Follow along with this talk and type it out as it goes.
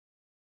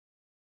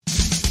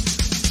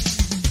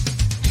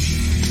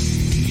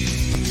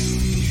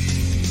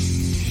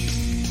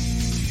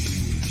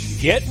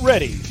Get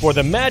ready for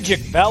the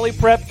Magic Valley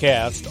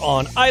Prepcast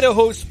on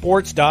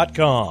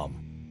idahosports.com.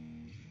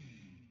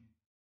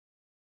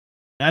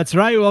 That's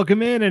right.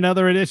 Welcome in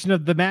another edition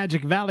of the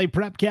Magic Valley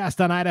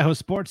Prepcast on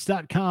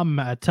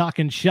idahosports.com.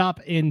 Talking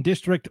shop in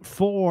District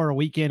 4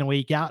 week in,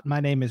 week out. My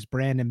name is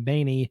Brandon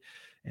Bainey,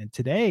 and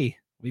today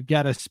we've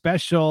got a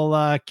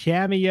special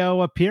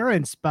cameo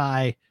appearance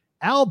by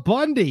Al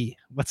Bundy.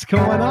 What's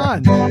going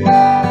on?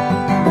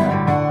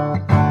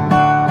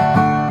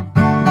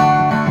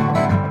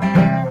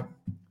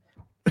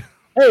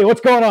 Hey,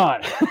 what's going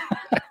on?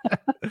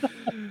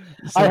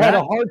 So I had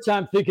a hard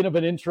time thinking of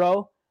an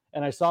intro,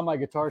 and I saw my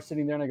guitar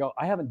sitting there, and I go,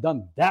 I haven't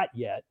done that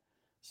yet,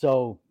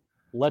 so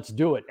let's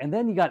do it. And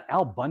then you got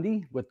Al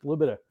Bundy with a little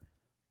bit of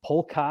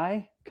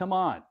polka. Come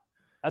on.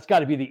 That's got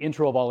to be the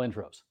intro of all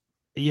intros.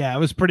 Yeah, it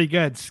was pretty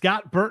good.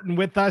 Scott Burton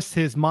with us.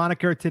 His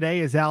moniker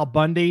today is Al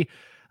Bundy.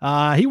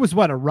 He was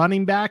a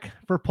running back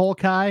for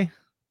Polkai? Is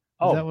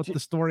that what the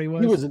story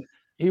was?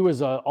 He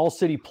was an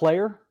all-city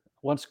player.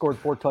 Once scored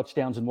 4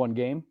 touchdowns in one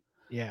game.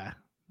 Yeah.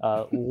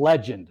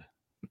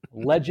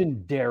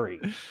 Legendary.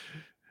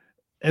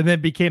 And then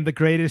became the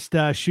greatest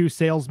shoe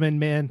salesman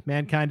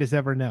mankind has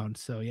ever known.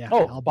 So yeah.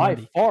 Oh,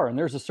 by far. And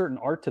there's a certain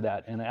art to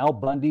that. And Al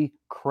Bundy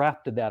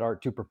crafted that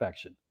art to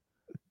perfection.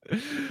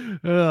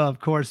 Of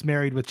course,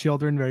 married with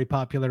children, very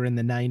popular in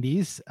the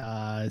 90s.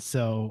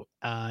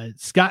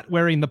 Scott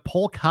wearing the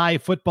Polk High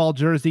football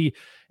jersey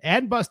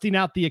and busting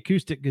out the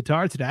acoustic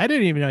guitar today. I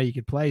didn't even know you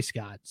could play,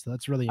 Scott. So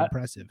that's really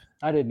impressive.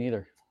 I didn't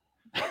either.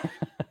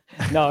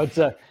 No, it's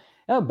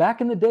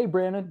back in the day,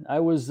 Brandon. I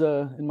was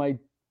in my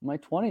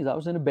 20s. I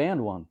was in a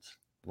band once,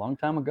 a long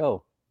time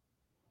ago.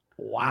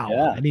 Wow.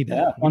 Yeah, I need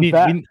that.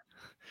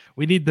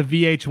 We need the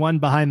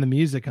VH1 behind the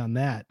music on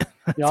that.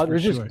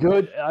 There's just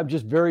good. I'm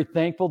just very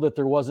thankful that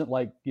there wasn't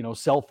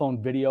cell phone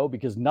video,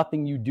 because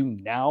nothing you do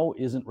now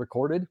isn't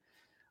recorded.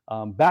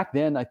 Back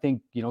then, I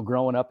think,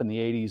 growing up in the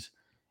 80s,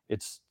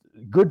 it's a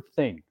good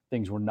thing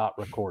things were not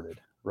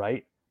recorded,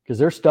 right? Because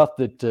there's stuff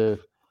that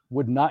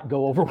would not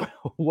go over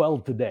well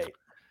today.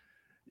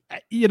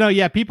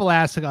 People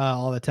ask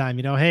all the time,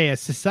 hey, has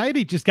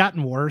society just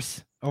gotten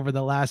worse over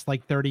the last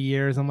 30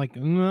 years? I'm like,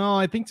 no,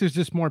 I think there's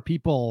just more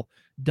people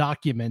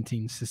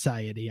documenting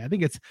society. I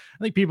think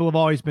people have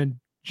always been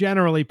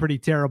generally pretty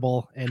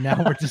terrible, and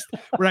now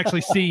we're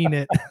actually seeing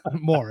it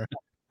more.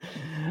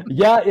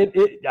 Yeah,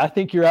 I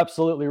think you're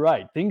absolutely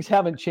right. Things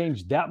haven't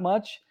changed that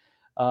much.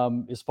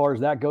 As far as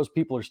that goes,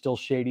 people are still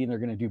shady and they're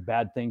going to do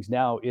bad things.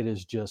 Now it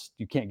is just,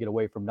 you can't get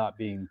away from not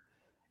being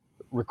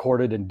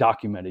recorded and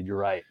documented. You're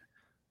right.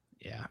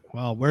 Yeah.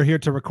 Well, we're here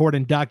to record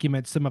and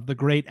document some of the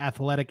great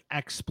athletic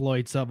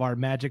exploits of our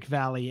Magic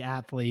Valley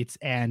athletes.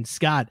 And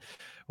Scott,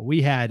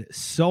 we had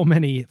so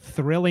many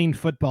thrilling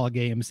football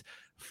games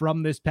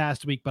from this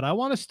past week, but I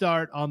want to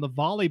start on the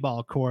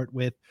volleyball court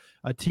with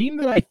a team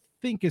that I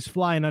think is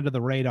flying under the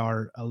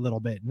radar a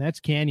little bit, and that's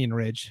Canyon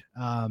Ridge.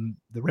 The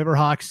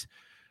Riverhawks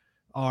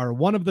are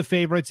one of the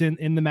favorites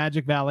in the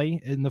Magic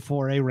Valley in the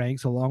 4A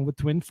ranks, along with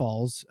Twin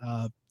Falls,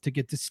 to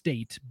get to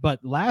state.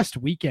 But last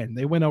weekend,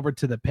 they went over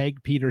to the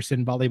Peg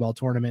Peterson volleyball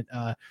tournament.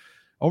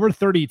 Over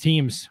 30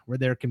 teams were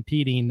there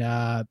competing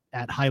at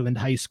Highland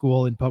High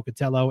School in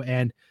Pocatello,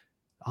 and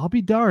I'll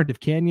be darned if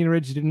Canyon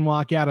Ridge didn't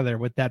walk out of there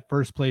with that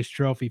first place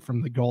trophy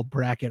from the gold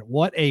bracket.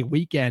 What a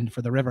weekend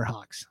for the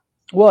Riverhawks.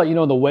 Well,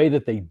 the way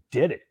that they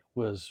did it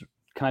was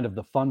kind of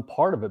the fun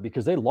part of it,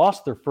 because they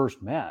lost their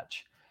first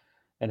match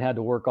and had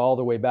to work all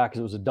the way back, because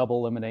it was a double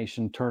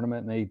elimination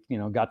tournament, and they,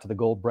 got to the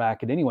gold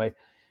bracket. Anyway,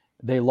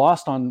 they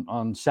lost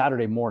on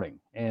Saturday morning,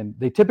 and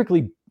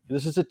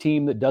this is a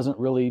team that doesn't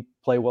really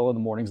play well in the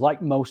mornings,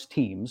 like most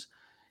teams.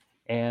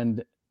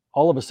 And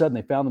all of a sudden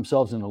they found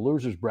themselves in a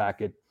loser's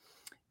bracket.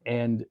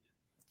 And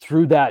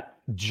through that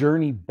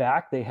journey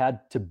back, they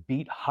had to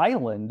beat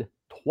Highland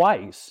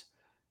twice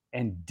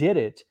and did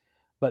it.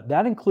 But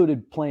that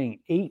included playing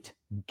 8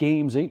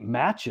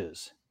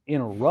 matches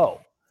in a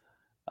row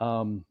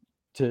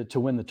to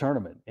win the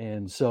tournament.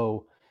 And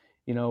so,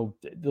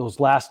 those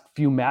last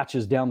few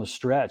matches down the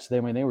stretch, they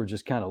were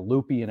just kind of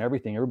loopy and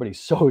everything. Everybody's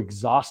so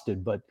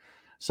exhausted, but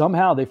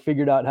somehow they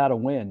figured out how to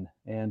win.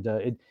 And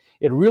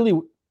it really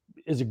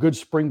is a good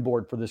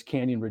springboard for this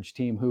Canyon Ridge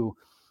team who,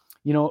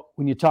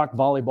 when you talk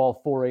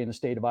volleyball 4A in the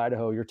state of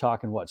Idaho, you're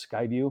talking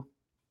Skyview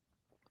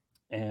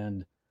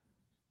and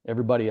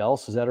everybody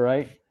else. Is that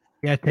right?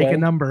 Yeah, take a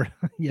number.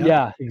 Yep.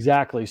 Yeah,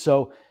 exactly.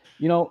 So,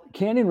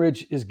 Canyon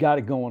Ridge has got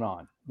it going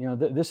on.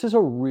 This is a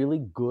really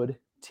good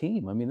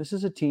team. This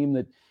is a team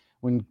that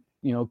when,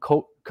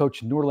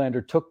 Coach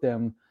Norlander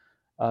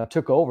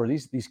took over,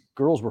 these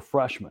girls were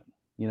freshmen,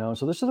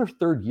 so this is their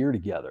 3rd year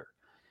together.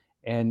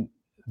 And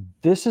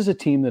this is a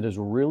team that has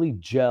really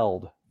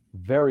gelled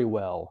very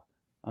well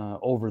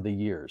over the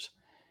years.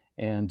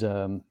 And,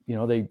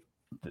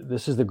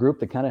 this is the group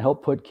that kind of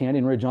helped put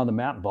Canyon Ridge on the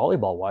map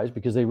volleyball wise,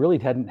 because they really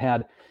hadn't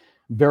had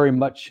very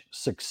much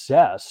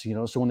success,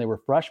 so when they were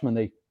freshmen,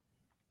 they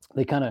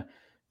kind of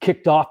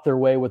kicked off their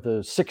way with a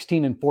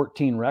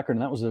 16-14 record.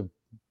 And that was the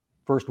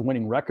first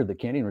winning record that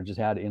Canyon Ridge has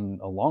had in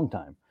a long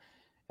time.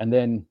 And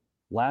then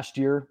last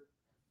year,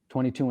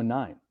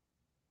 22-9.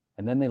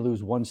 And then they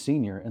lose one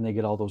senior and they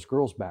get all those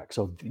girls back.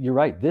 So you're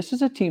right. This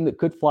is a team that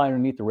could fly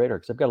underneath the radar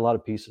because they've got a lot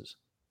of pieces.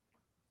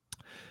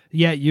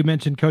 Yeah, you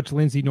mentioned Coach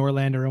Lindsay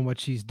Norlander and what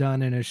she's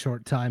done in a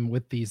short time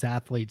with these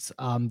athletes.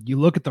 You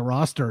look at the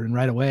roster and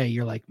right away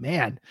you're like,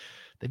 man,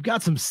 they've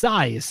got some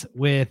size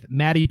with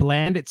Maddie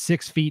Bland at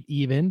 6 feet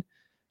even.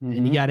 Mm-hmm.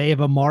 And you got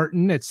Ava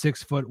Martin at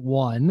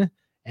 6'1"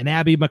 and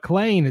Abby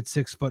McLean at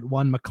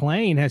 6'1".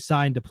 McLean has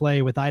signed to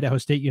play with Idaho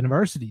State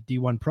University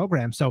D1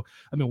 program. So,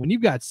 I mean, when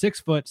you've got 6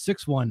 foot,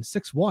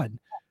 6'1",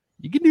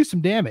 you can do some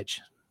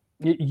damage.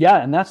 Yeah,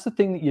 and that's the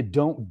thing that you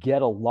don't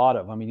get a lot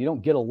of. I mean, you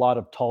don't get a lot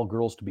of tall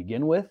girls to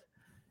begin with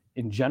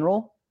in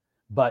general,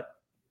 but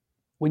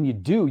when you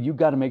do, you've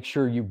got to make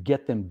sure you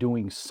get them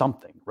doing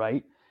something,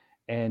 right?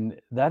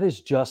 And that is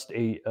just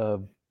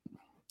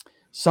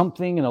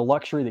something and a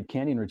luxury that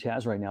Canyon Ridge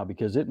has right now,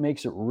 because it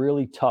makes it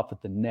really tough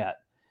at the net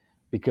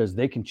because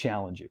they can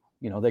challenge you.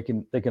 You know, they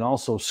can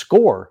also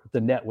score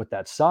the net with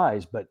that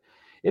size, but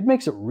it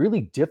makes it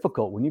really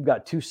difficult when you've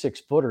got 2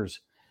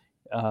 6-footers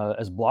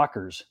as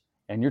blockers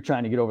and you're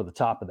trying to get over the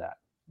top of that.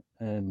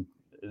 And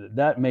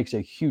that makes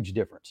a huge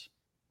difference.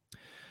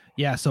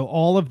 Yeah, so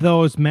all of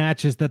those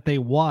matches that they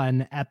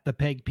won at the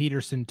Peg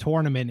Peterson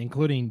tournament,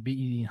 including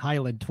beating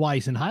Highland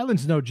twice, and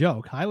Highland's no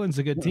joke. Highland's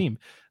a good team.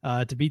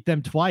 To beat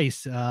them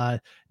twice,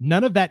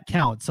 none of that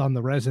counts on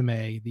the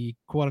resume, the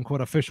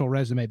quote-unquote official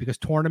resume, because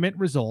tournament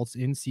results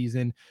in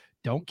season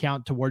don't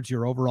count towards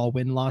your overall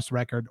win-loss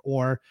record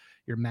or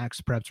your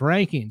Max Preps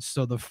rankings.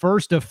 So the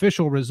first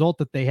official result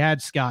that they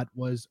had, Scott,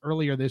 was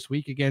earlier this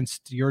week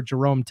against your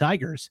Jerome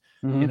Tigers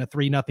in a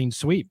 3-0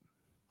 sweep.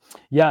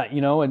 Yeah,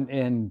 you know,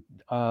 and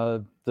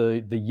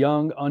the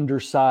young,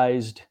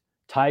 undersized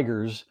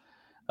Tigers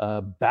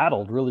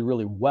battled really,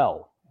 really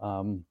well,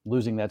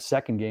 losing that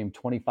second game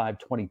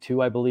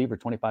 25-22, I believe, or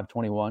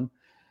 25-21,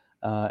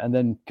 and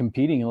then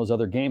competing in those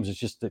other games. It's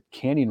just that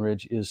Canyon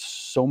Ridge is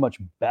so much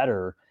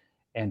better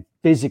and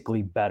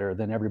physically better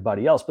than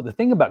everybody else. But the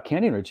thing about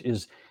Canyon Ridge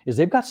is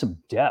they've got some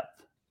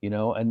depth, you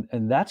know,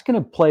 and that's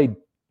going to play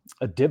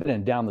a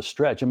dividend down the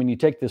stretch. I mean, you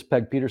take this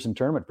Peg Peterson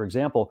tournament, for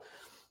example.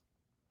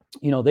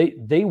 You know,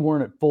 they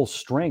weren't at full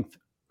strength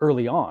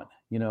early on.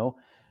 You know,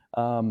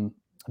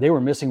 they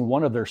were missing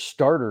one of their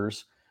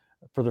starters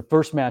for the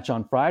first match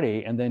on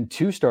Friday, and then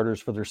 2 starters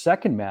for their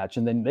second match.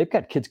 And then they've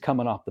got kids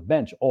coming off the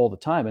bench all the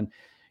time. And,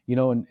 you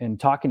know, and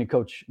talking to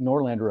Coach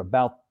Norlander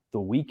about the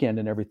weekend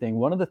and everything,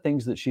 one of the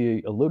things that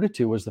she alluded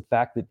to was the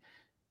fact that,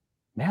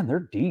 man,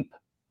 they're deep.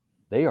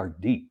 They are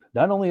deep.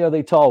 Not only are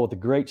they tall with a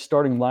great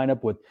starting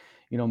lineup with,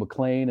 you know,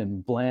 McLean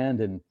and Bland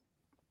and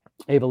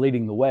Ava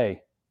leading the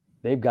way,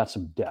 they've got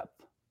some depth.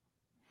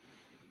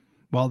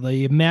 Well,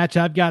 the match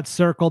I've got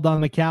circled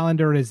on the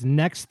calendar is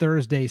next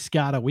Thursday,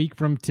 Scott, a week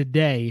from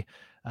today.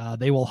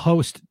 They will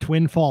host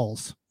Twin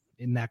Falls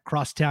in that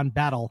crosstown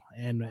battle.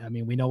 And I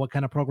mean, we know what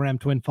kind of program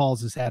Twin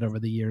Falls has had over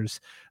the years,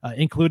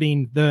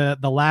 including the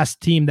last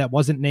team that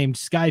wasn't named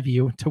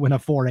Skyview to win a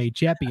 4A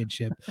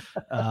championship.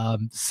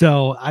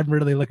 So I'm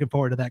really looking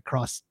forward to that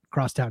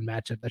crosstown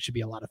matchup. That should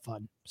be a lot of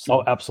fun. So,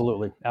 oh,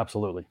 absolutely.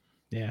 Absolutely.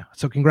 Yeah.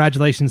 So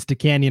congratulations to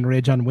Canyon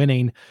Ridge on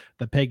winning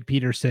the Peg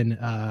Peterson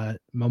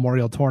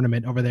Memorial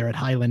Tournament over there at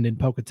Highland in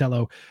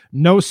Pocatello.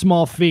 No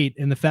small feat,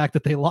 in the fact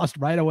that they lost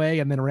right away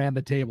and then ran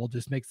the table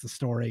just makes the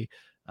story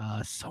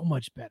so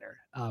much better.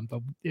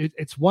 But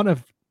it's one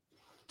of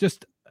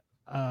just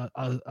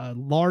a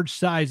large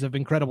size of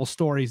incredible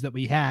stories that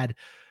we had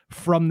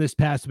from this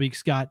past week,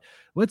 Scott.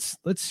 Let's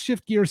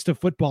shift gears to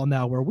football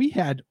now, where we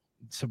had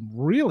some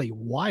really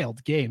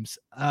wild games.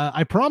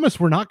 I promise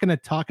we're not going to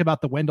talk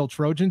about the Wendell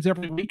Trojans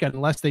every week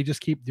unless they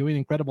just keep doing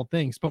incredible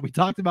things. But we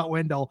talked about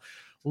Wendell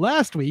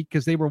last week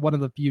because they were one of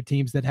the few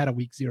teams that had a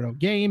week 0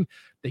 game.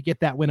 They get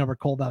that win over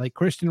Cold Valley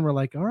Christian. We're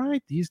like, all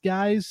right, these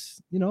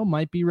guys, you know,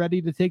 might be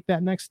ready to take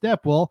that next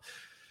step. Well,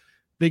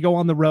 they go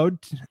on the road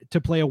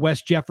to play a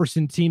West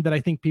Jefferson team that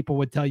I think people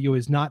would tell you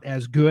is not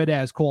as good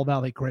as Cold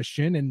Valley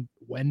Christian. And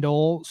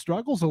Wendell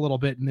struggles a little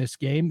bit in this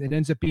game. It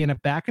ends up being a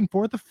back and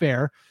forth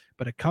affair,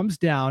 but it comes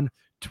down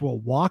to a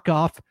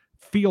walk-off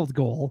field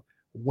goal.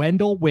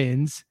 Wendell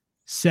wins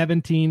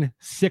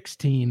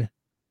 17-16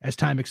 as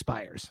time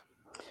expires.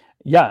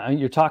 Yeah,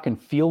 you're talking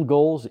field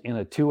goals in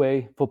a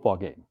 2A football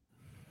game.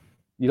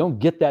 You don't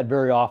get that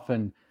very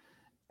often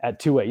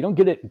at 2A. You don't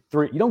get it in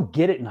 3. You don't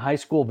get it in high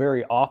school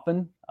very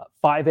often.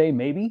 5A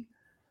maybe,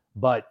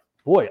 but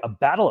boy, a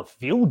battle of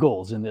field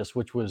goals in this,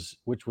 which was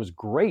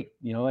great,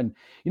 and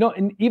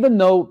even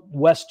though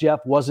West Jeff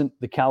wasn't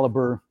the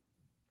caliber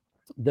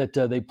that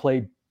they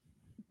played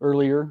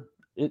earlier,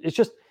 it's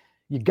just,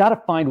 you got to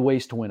find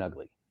ways to win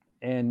ugly.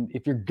 And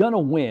if you're going to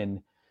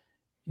win,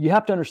 you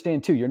have to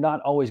understand too, you're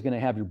not always going to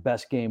have your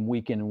best game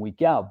week in and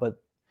week out, but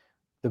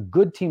the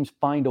good teams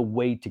find a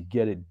way to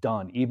get it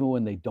done, even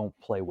when they don't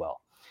play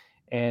well.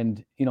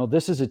 And,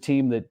 this is a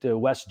team that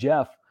West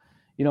Jeff,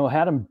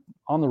 had them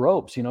on the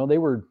ropes. They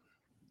were,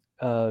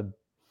 got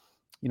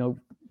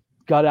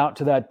out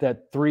to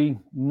that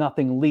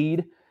 3-0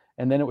 lead,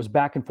 and then it was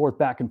back and forth.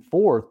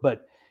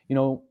 But,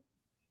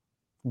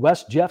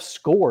 Wes Jeff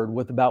scored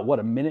with about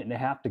a minute and a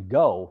half to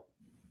go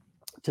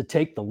to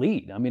take the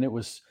lead. I mean, it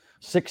was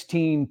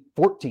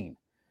 16-14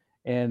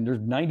 and there's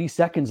 90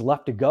 seconds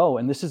left to go.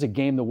 And this is a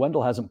game that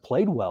Wendell hasn't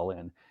played well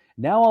in.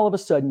 Now, all of a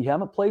sudden, you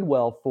haven't played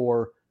well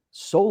for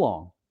so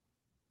long.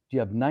 You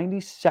have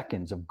 90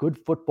 seconds of good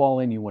football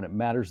in you when it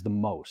matters the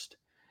most.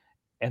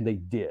 And they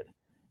did.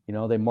 You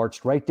know, they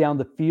marched right down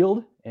the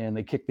field and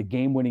they kicked the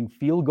game-winning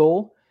field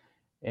goal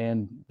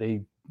and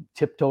they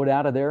tiptoed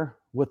out of there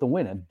with a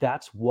win. And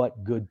that's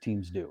what good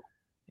teams do.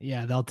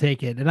 Yeah, they'll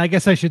take it. And I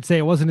guess I should say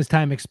it wasn't his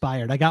time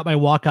expired. I got my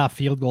walk-off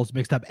field goals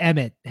mixed up.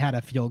 Emmett had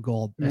a field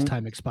goal as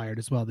time expired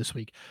as well this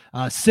week.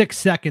 6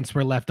 seconds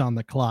were left on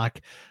the clock.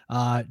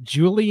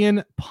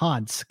 Julian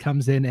Ponce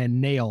comes in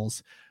and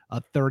nails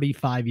a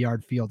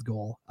 35-yard field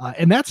goal.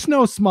 And that's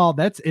no small.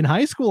 That's in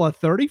high school, a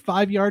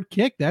 35-yard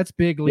kick. That's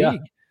big league. Yeah.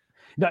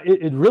 No,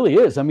 it really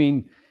is. I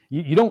mean,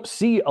 you don't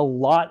see a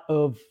lot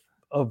of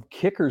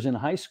kickers in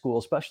high school,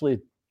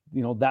 especially,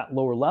 you know, that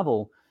lower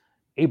level,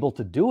 able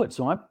to do it.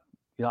 So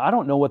I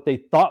don't know what they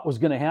thought was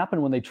going to happen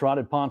when they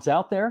trotted Ponce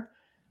out there,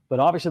 but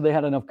obviously they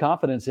had enough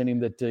confidence in him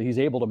that he's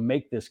able to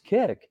make this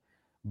kick.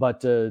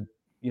 But 6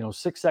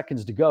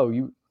 seconds to go,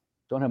 you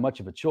don't have much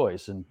of a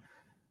choice. And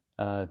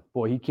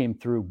boy, he came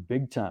through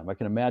big time. I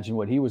can imagine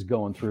what he was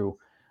going through,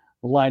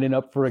 lining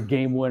up for a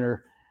game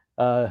winner.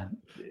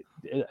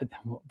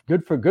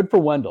 Good for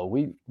Wendell.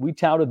 We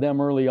touted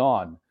them early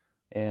on,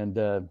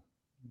 and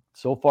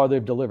so far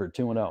they've delivered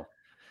 2-0.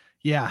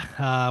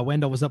 Yeah,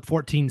 Wendell was up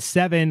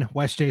 14-7.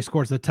 West J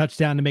scores the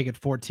touchdown to make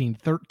it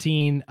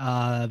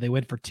 14-13. They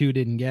went for 2,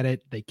 didn't get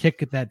it. They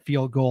kicked at that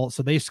field goal.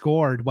 So they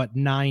scored,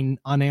 9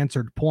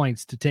 unanswered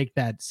points to take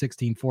that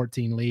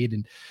 16-14 lead.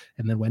 And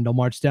then Wendell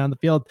marched down the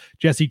field.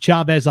 Jesse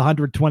Chavez,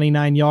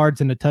 129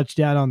 yards and a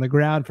touchdown on the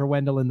ground for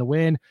Wendell in the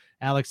win.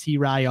 Alex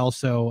Herai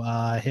also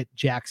hit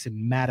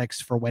Jackson Maddox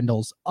for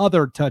Wendell's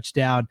other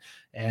touchdown.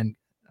 And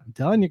I'm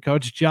telling you,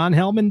 Coach John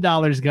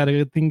Helmendaller's got a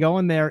good thing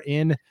going there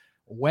in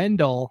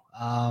Wendell.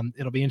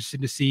 It'll be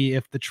interesting to see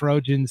if the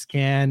Trojans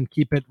can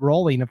keep it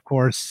rolling. Of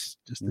course,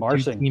 just the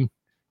Marsing. team,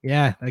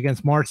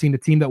 against Marsing, the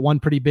team that won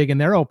pretty big in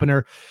their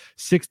opener,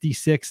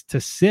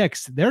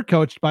 66-6. They're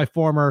coached by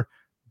former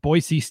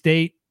Boise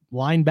State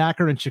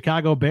linebacker and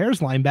Chicago Bears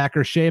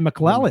linebacker Shea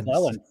McClellan.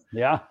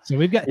 Yeah. So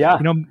we've got,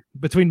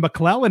 between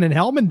McClellan and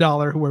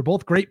Helmendaller, who are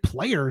both great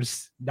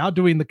players, now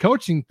doing the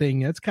coaching thing.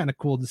 That's kind of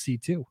cool to see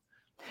too.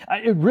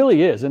 It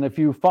really is. And if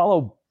you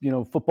follow,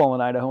 football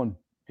in Idaho, and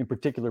in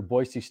particular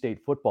Boise State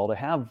football, to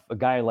have a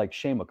guy like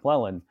Shea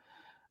McClellan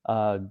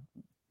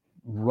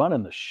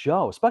running the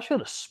show, especially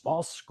at a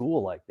small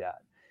school like that,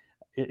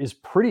 is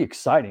pretty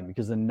exciting,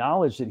 because the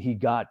knowledge that he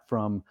got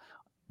from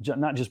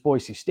not just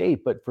Boise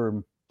State, but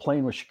from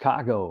playing with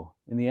Chicago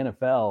in the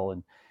NFL,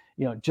 and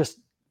just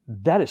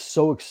that is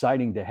so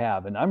exciting to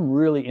have. And I'm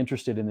really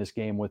interested in this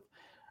game with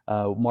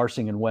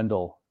Marsing and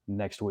Wendell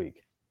next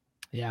week.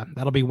 Yeah,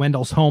 that'll be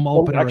Wendell's home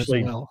opener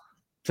actually, as well.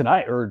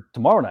 Tonight or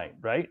tomorrow night,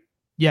 right?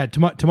 Yeah,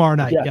 tomorrow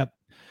night. Yeah. Yep.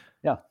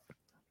 Yeah.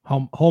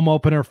 Home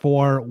opener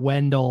for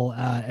Wendell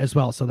as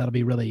well. So that'll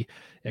be really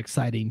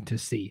exciting to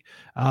see.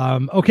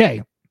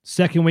 Okay.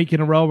 Second week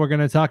in a row, we're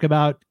going to talk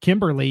about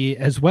Kimberly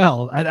as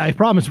well. I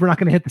promise we're not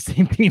going to hit the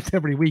same teams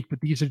every week, but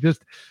these are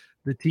just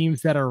the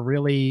teams that are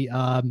really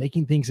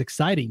making things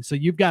exciting. So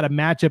you've got a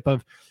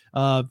matchup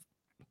of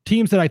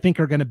teams that I think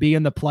are going to be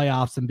in the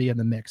playoffs and be in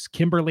the mix.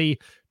 Kimberly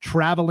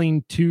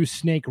traveling to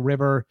Snake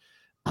River.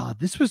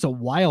 This was a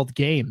wild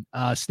game.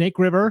 Snake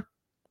River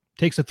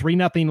takes a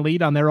 3-0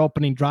 lead on their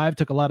opening drive,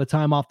 took a lot of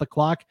time off the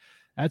clock.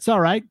 That's all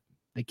right.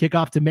 They kick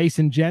off to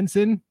Mason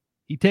Jensen.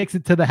 He takes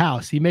it to the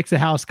house. He makes a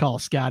house call,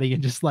 Scotty,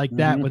 and just like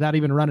that, without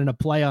even running a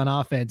play on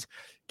offense,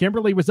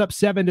 Kimberly was up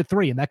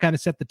 7-3, and that kind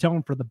of set the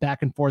tone for the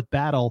back and forth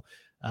battle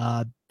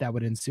that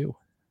would ensue.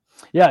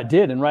 Yeah, it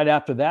did. And right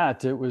after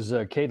that, it was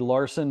Cade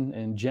Larson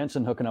and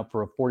Jensen hooking up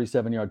for a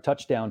 47-yard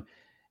touchdown.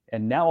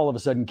 And now all of a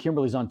sudden,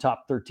 Kimberly's on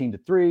top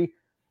 13-3,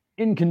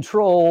 in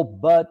control,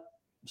 but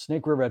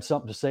Snake River had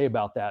something to say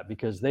about that,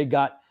 because they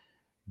got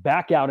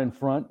back out in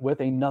front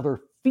with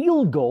another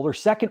field goal, their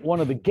second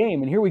one of the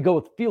game. And here we go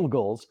with field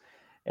goals.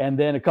 And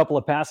then a couple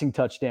of passing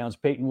touchdowns.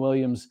 Peyton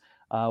Williams,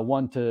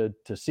 one to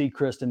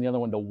Seacrest and the other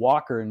one to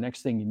Walker. And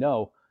next thing you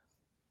know,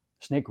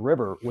 Snake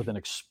River with an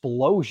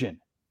explosion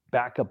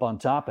back up on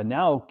top. And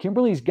now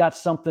Kimberly's got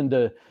something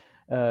to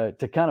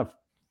kind of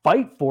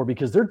fight for,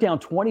 because they're down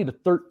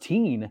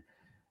 20-13,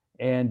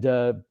 and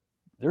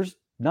there's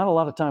not a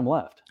lot of time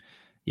left.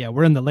 Yeah,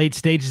 we're in the late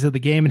stages of the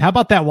game. And how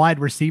about that wide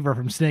receiver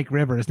from Snake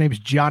River? His name's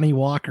Johnny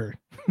Walker.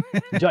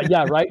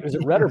 Yeah, right. Is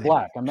it red or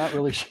black? I'm not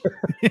really sure.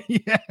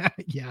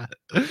 yeah,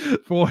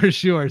 for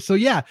sure. So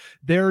yeah,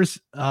 there's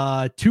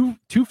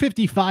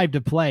 2:55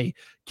 to play.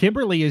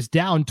 Kimberly is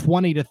down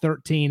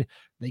 20-13.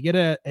 They get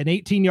an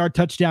 18-yard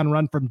touchdown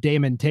run from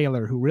Damon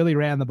Taylor, who really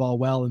ran the ball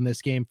well in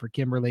this game for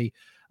Kimberly.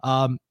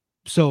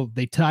 So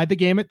they tied the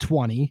game at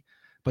 20,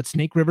 but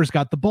Snake River's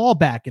got the ball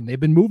back, and they've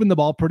been moving the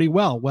ball pretty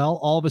well. Well,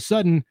 all of a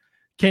sudden,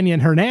 Kenyon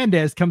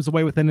Hernandez comes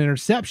away with an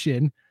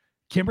interception.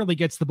 Kimberly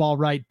gets the ball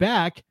right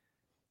back.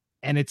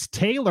 and it's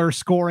Taylor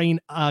scoring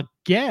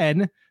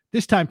again,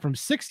 this time from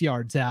 6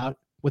 yards out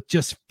with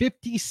just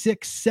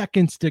 56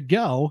 seconds to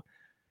go.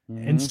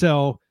 Mm-hmm. And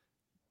so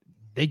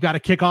they've got to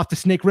kick off the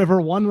Snake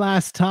River one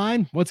last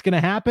time. What's going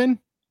to happen?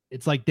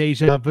 It's like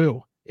deja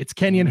vu. It's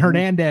Kenyon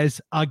Hernandez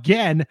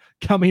again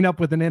coming up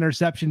with an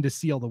interception to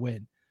seal the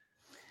win.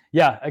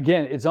 Yeah,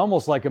 again, it's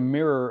almost like a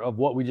mirror of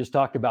what we just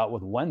talked about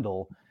with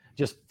Wendell,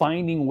 just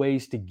finding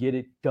ways to get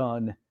it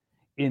done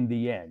in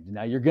the end.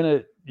 Now you're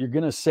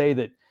gonna say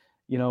that,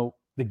 you know,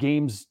 the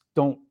games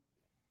don't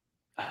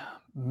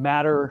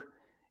matter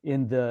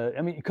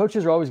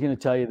coaches are always going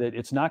to tell you that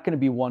it's not going to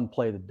be one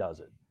play that does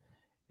it.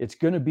 It's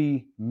going to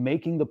be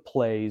making the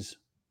plays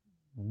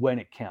when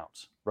it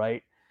counts,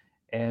 right?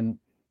 And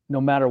no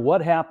matter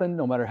what happened,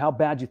 no matter how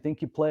bad you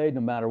think you played,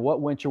 no matter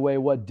what went your way,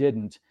 what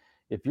didn't,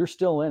 if you're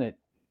still in it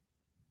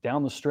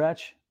down the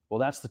stretch, well,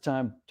 that's the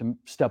time to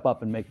step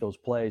up and make those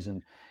plays.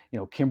 And, you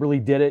know, Kimberly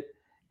did it,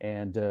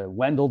 and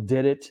Wendell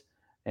did it.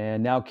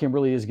 And now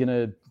Kimberly is going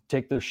to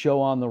take their show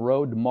on the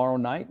road tomorrow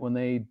night when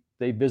they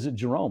visit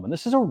Jerome. And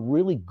this is a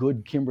really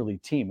good Kimberly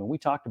team. And we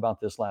talked about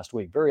this last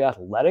week. Very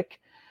athletic,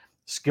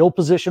 skill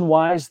position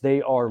wise,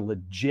 they are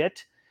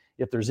legit.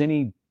 If there's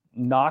any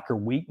knock or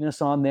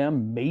weakness on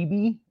them,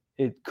 maybe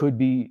it could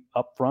be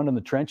up front in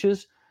the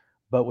trenches.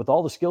 But with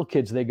all the skill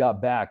kids they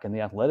got back and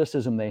the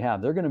athleticism they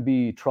have, they're going to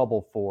be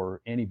trouble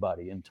for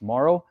anybody. And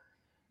tomorrow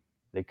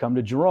they come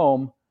to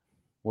Jerome,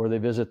 where they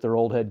visit their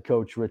old head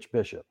coach, Rich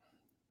Bishop.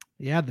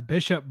 Yeah, the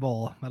Bishop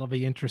Bowl. That'll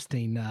be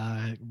interesting.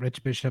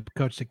 Rich Bishop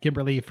coached at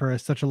Kimberly for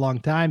such a long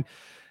time,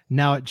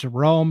 now at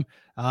Jerome.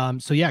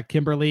 So yeah,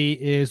 Kimberly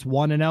is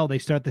 1-0. They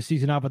start the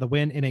season off with a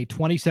win in a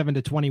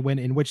 27-20 win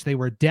in which they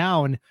were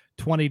down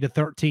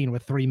 20-13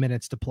 with 3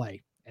 minutes to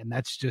play. And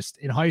that's just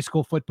in high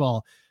school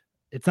football.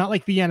 It's not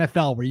like the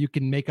NFL where you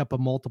can make up a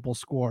multiple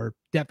score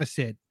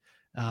deficit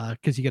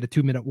because you get a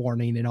 2-minute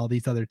warning and all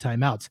these other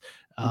timeouts.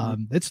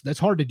 That's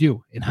hard to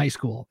do in high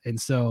school. And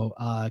so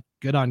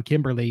good on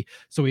Kimberly.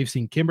 So we've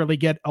seen Kimberly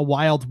get a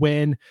wild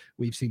win.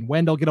 We've seen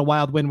Wendell get a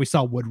wild win. We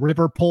saw Wood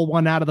River pull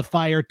one out of the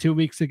fire 2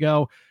 weeks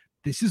ago.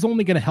 This is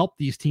only going to help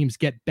these teams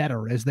get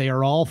better as they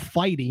are all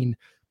fighting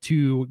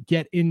to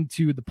get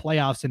into the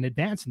playoffs and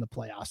advance in the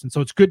playoffs. And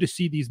so it's good to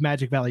see these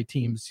Magic Valley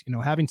teams, you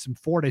know, having some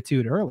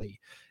fortitude early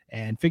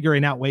and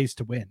figuring out ways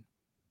to win.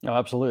 Oh,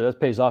 absolutely. That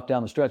pays off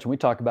down the stretch. And we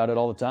talk about it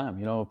all the time.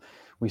 You know,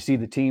 we see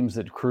the teams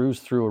that cruise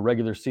through a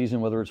regular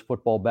season, whether it's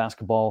football,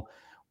 basketball,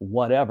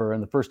 whatever.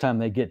 And the first time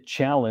they get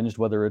challenged,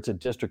 whether it's a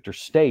district or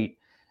state,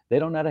 they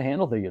don't know how to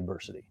handle the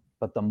adversity.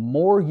 But the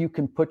more you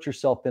can put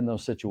yourself in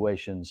those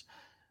situations,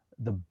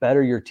 the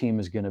better your team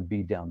is going to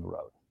be down the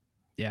road.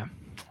 Yeah.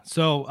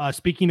 So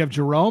speaking of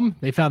Jerome,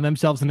 they found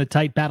themselves in a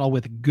tight battle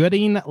with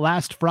Gooding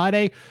last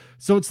Friday.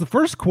 So it's the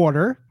first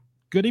quarter.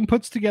 Gooding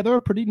puts together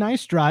a pretty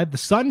nice drive. The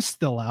sun's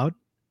still out.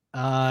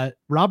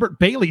 Robert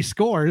Bailey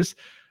scores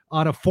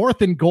on a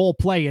 4th and goal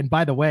play. And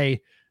by the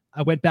way,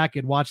 I went back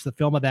and watched the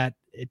film of that.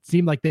 It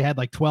seemed like they had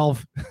like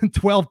 12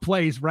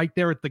 plays right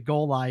there at the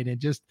goal line and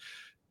just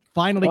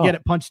finally get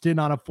it punched in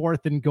on a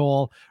 4th and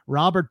goal.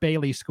 Robert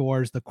Bailey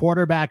scores. The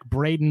quarterback,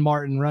 Braden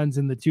Martin, runs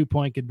in the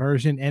 2-point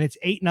conversion, and it's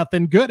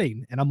 8-0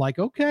 Gooding. And I'm like,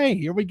 okay,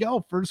 here we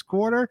go. First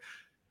quarter.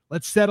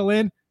 Let's settle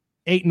in.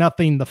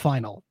 8-0 the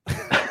final.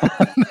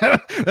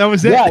 That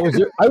was it. Yeah,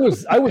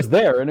 I was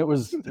there, and it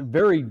was a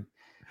very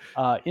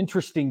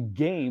interesting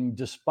game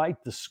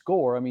despite the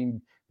score. I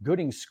mean,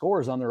 Gooding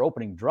scores on their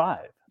opening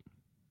drive,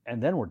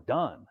 and then we're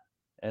done.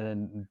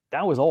 And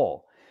that was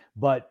all.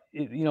 But,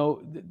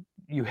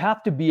 you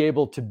have to be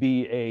able to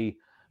be a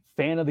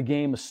fan of the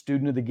game, a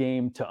student of the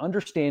game, to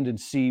understand and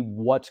see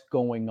what's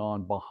going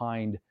on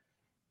behind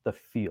the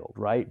field,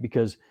 right?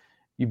 Because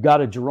you've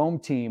got a Jerome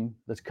team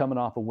that's coming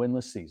off a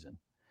winless season.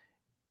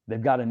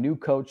 They've got a new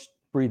coach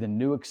breathing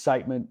new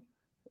excitement,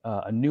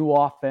 a new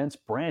offense,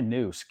 brand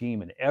new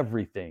scheme and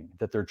everything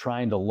that they're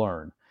trying to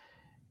learn.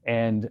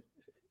 And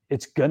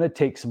it's going to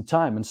take some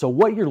time. And so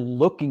what you're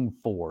looking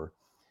for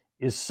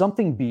is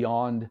something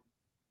beyond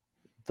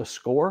the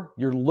score.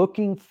 You're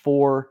looking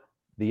for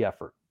the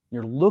effort.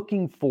 You're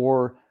looking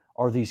for,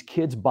 are these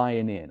kids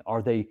buying in?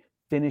 Are they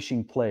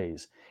finishing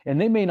plays? And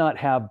they may not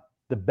have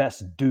the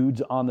best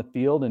dudes on the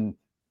field. And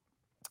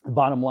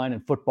bottom line in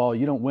football,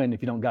 you don't win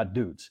if you don't got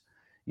dudes.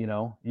 You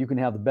know, you can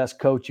have the best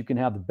coach, you can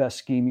have the best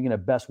scheme, you can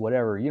have best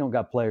whatever. You don't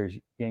got players,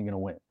 you ain't going to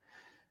win.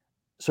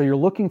 So you're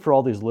looking for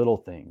all these little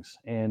things.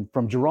 And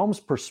from Jerome's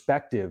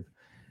perspective,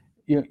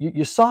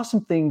 you saw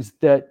some things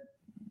that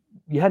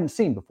you hadn't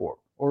seen before,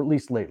 or at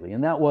least lately.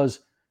 And that was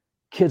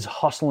kids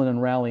hustling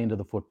and rallying to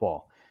the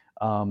football.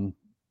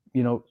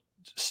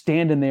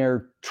 Standing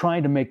there,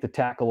 trying to make the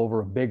tackle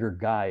over a bigger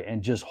guy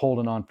and just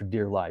holding on for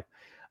dear life.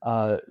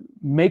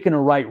 Making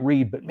a right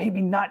read, but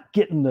maybe not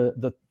getting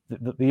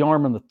the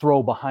arm and the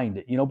throw behind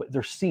it, but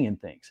they're seeing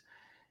things.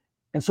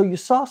 And so you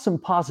saw some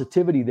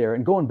positivity there.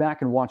 And going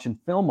back and watching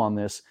film on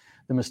this,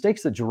 the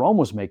mistakes that Jerome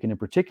was making in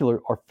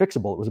particular are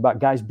fixable. It was about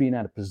guys being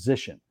out of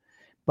position,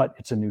 but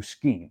it's a new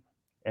scheme.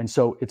 And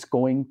so it's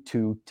going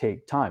to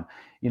take time.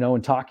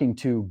 In talking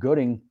to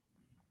Gooding,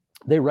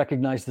 they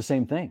recognized the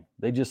same thing.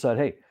 They just said,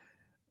 hey,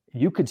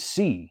 you could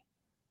see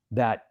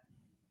that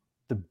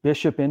the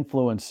Bishop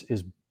influence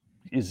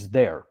is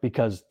there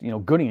because,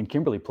 Gooding and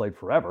Kimberly played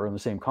forever in the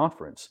same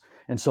conference.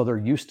 And so they're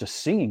used to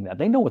seeing that.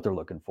 They know what they're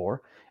looking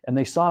for. And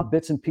they saw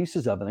bits and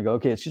pieces of it. And they go,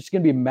 okay, it's just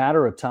going to be a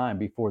matter of time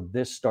before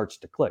this starts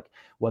to click,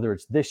 whether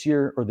it's this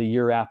year or the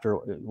year after,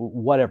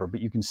 whatever.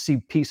 But you can see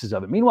pieces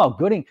of it. Meanwhile,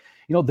 Gooding,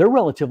 they're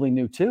relatively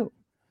new too.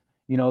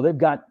 They've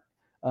got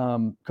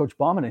Coach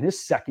Bauman in his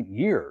second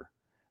year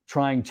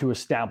trying to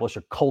establish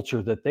a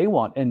culture that they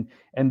want.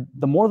 And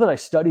the more that I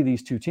study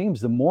these two teams,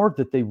 the more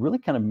that they really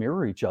kind of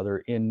mirror each other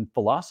in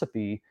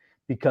philosophy,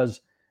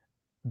 because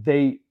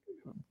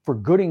for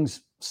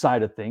Gooding's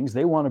side of things,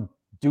 they want to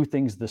do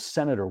things the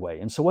Senator way.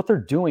 And so what they're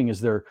doing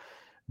is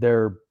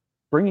they're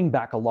bringing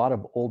back a lot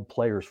of old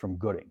players from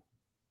Gooding.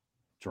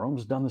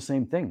 Jerome's done the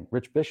same thing.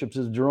 Rich Bishop's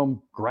is a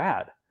Jerome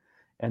grad.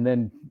 And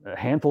then a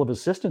handful of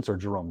assistants are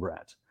Jerome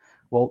grads.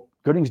 Well,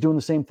 Gooding's doing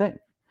the same thing.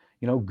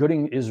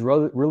 Gooding is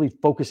really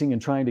focusing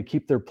and trying to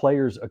keep their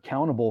players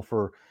accountable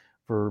for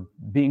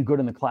being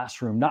good in the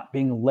classroom, not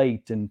being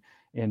late and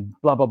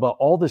blah, blah, blah,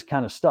 all this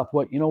kind of stuff.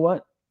 What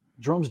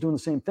Jerome's doing the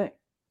same thing,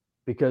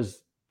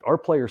 because our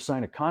players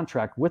sign a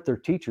contract with their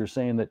teachers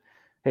saying that,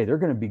 hey, they're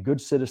going to be good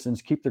citizens,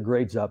 keep their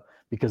grades up,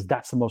 because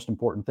that's the most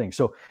important thing.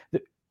 So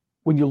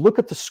when you look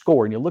at the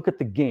score and you look at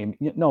the game,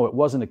 it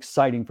wasn't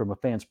exciting from a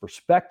fan's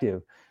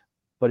perspective,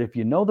 but if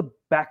you know the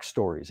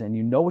backstories and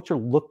you know what you're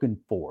looking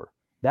for,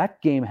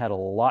 that game had a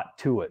lot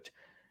to it,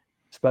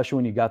 especially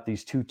when you got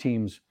these two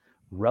teams,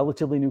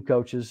 relatively new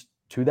coaches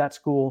to that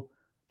school,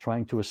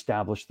 trying to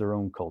establish their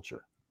own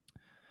culture.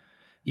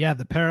 Yeah,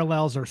 the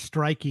parallels are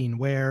striking,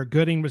 where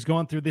Gooding was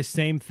going through this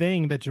same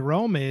thing that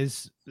Jerome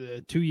is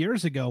 2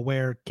 years ago,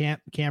 where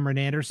Cameron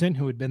Anderson,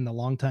 who had been the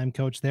longtime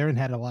coach there and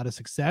had a lot of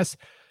success,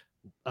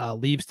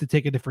 leaves to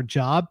take a different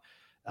job.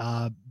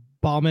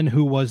 Bauman,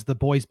 who was the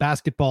boys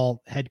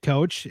basketball head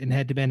coach and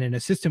had been an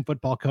assistant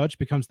football coach,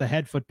 becomes the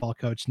head football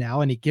coach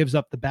now, and he gives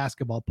up the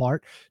basketball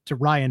part to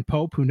Ryan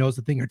Pope, who knows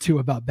a thing or two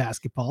about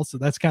basketball. So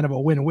that's kind of a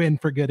win-win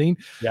for Gooding.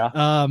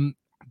 Yeah.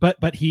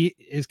 But he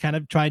is kind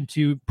of trying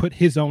to put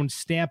his own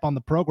stamp on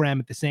the program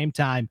at the same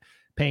time,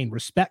 paying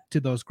respect to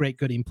those great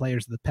Gooding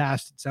players of the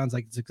past. It sounds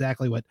like it's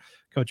exactly what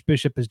Coach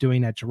Bishop is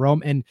doing at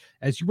Jerome. And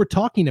as you were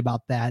talking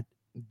about that,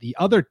 the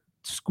other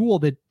school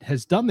that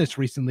has done this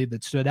recently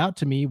that stood out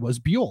to me was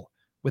Buell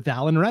with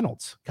Alan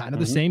Reynolds. Kind of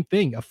the same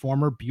thing, a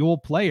former Buell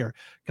player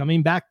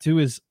coming back to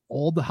his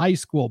old high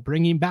school,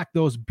 bringing back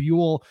those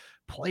Buell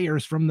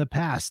players from the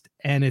past.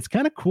 And it's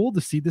kind of cool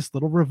to see this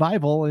little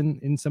revival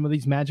in some of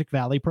these Magic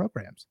Valley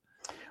programs.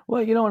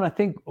 Well, and I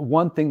think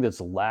one thing that's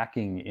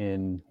lacking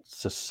in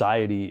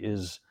society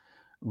is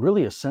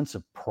really a sense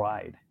of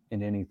pride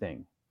in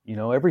anything.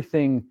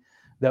 Everything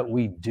that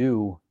we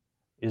do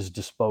is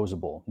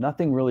disposable.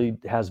 Nothing really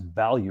has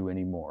value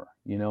anymore.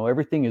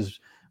 Everything is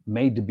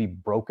made to be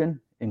broken,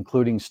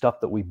 including stuff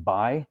that we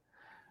buy,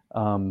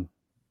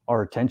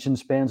 our attention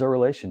spans, our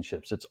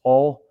relationships. It's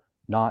all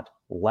not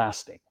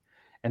lasting.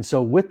 And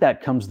so with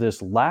that comes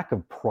this lack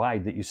of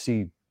pride that you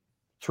see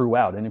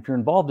throughout. And if you're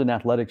involved in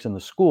athletics in the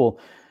school,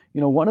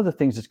 one of the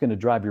things that's going to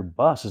drive your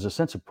bus is a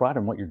sense of pride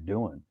in what you're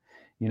doing,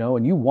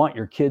 and you want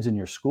your kids in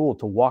your school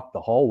to walk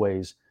the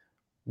hallways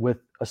with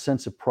a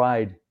sense of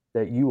pride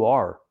that you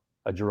are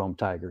a Jerome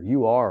Tiger,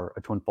 you are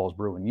a Twin Falls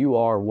Bruin, you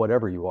are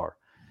whatever you are.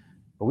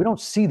 But we don't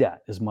see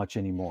that as much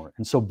anymore.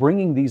 And so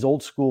bringing these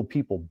old school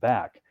people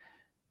back,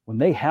 when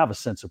they have a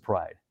sense of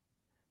pride,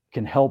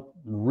 can help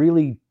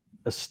really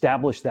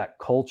establish that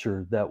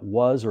culture that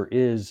was or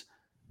is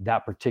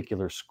that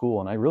particular school.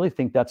 And I really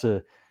think that's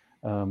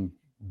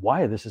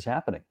why this is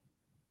happening.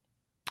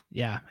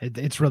 Yeah,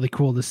 it's really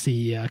cool to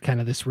see kind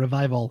of this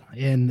revival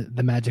in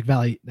the Magic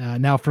Valley.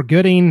 Now for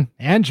Gooding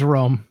and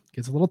Jerome,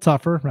 it's a little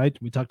tougher, right?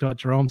 We talked about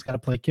Jerome's got to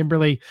play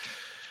Kimberly.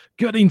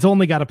 Gooding's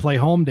only got to play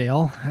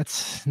Homedale.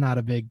 That's not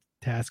a big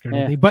task or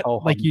anything. But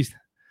like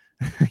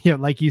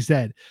you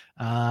said,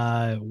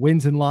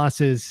 wins and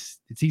losses,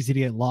 it's easy to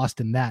get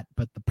lost in that.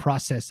 But the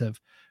process of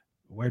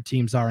where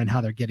teams are and how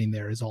they're getting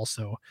there is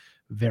also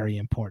very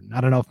important.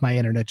 I don't know if my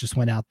internet just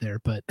went out there,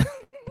 but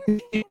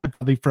it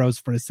probably froze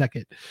for a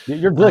second.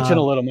 You're glitching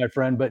a little, my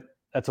friend, but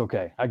that's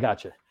okay. I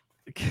got you.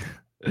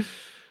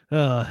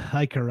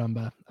 Hi,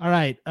 caramba. All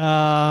right.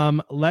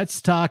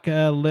 Let's talk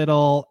a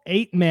little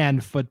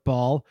 8-man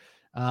football.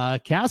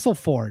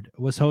 Castleford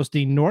was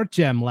hosting North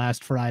Gem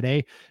last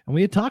Friday, and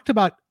we had talked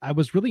about, I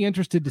was really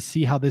interested to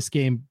see how this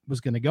game was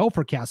going to go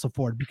for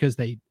Castleford, because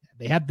they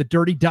had the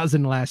dirty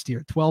dozen last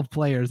year, 12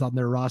 players on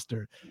their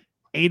roster.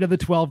 8 of the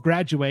 12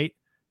 graduate,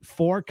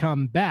 4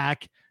 come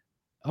back.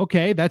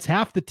 Okay, that's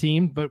half the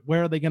team, but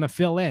where are they going to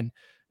fill in?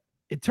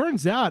 It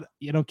turns out,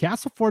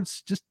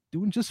 Castleford's just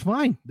doing just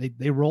fine.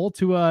 They roll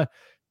to a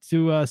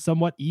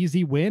somewhat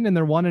easy win, and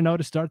they're 1-0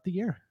 to start the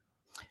year.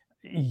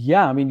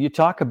 Yeah, I mean, you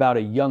talk about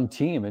a young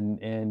team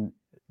and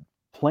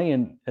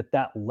playing at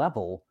that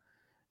level,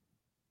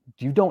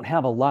 you don't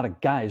have a lot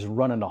of guys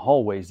running the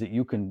hallways that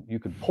you can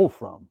pull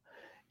from,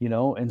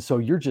 and so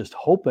you're just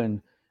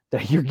hoping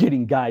that you're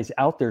getting guys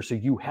out there so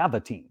you have a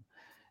team.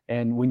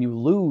 And when you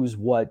lose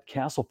what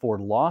Castleford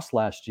lost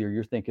last year,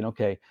 you're thinking,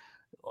 okay,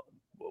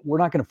 we're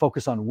not going to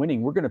focus on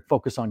winning. We're going to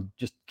focus on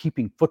just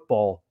keeping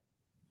football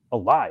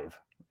alive.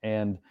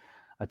 And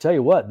I tell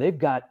you what, they've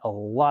got a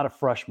lot of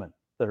freshmen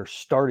that are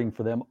starting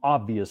for them,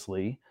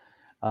 obviously,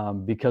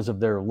 because of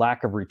their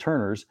lack of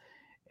returners.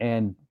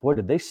 And boy,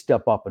 did they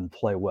step up and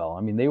play well.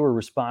 I mean, they were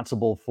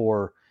responsible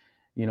for,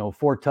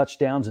 4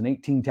 touchdowns and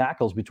 18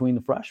 tackles between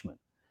the freshmen,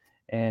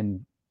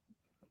 and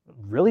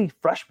really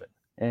freshmen.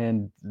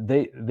 And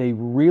they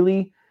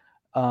really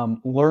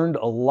learned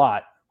a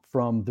lot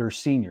from their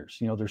seniors.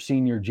 Their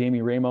senior,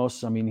 Jamie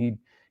Ramos, I mean,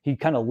 he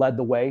kind of led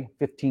the way,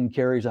 15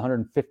 carries,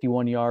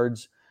 151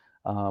 yards,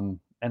 and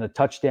a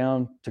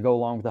touchdown to go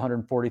along with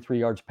 143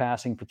 yards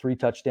passing for 3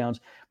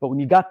 touchdowns. But when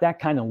you got that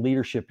kind of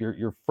leadership,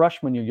 your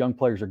freshmen, your young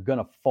players are going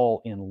to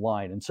fall in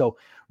line. And so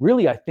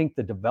really, I think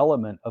the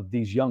development of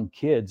these young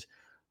kids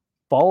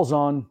falls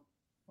on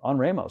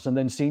Ramos. And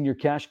then senior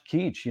Cash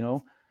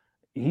Keach,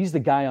 he's the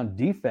guy on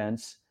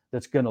defense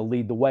that's going to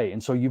lead the way.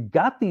 And so you've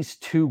got these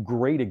 2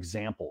 great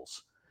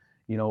examples,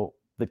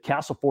 that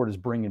Castleford is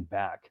bringing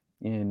back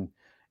in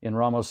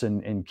Ramos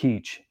and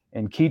Keach.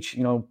 And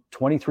Keach,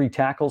 23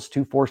 tackles,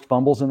 2 forced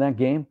fumbles in that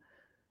game.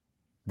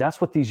 That's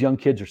what these young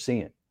kids are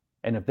seeing.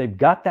 And if they've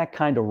got that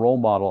kind of role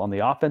model on the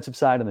offensive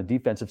side and the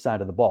defensive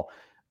side of the ball,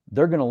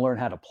 they're going to learn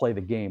how to play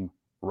the game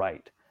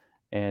right.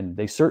 And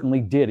they certainly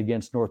did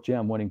against North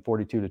Gem, winning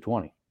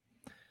 42-20.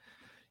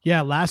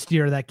 Yeah, last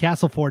year that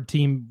Castleford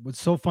team was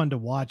so fun to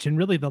watch, and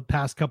really the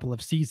past couple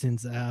of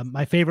seasons.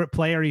 My favorite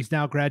player, he's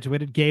now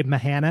graduated, Gabe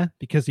Mahana,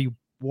 because he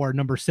wore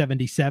number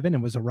 77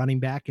 and was a running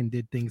back and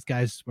did things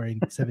guys wearing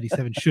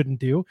 77 shouldn't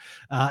do.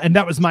 And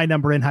that was my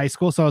number in high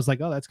school. So I was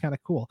like, oh, that's kind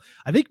of cool.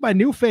 I think my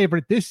new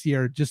favorite this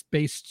year, just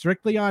based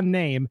strictly on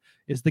name,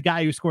 is the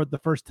guy who scored the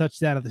first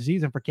touchdown of the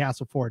season for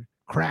Castleford,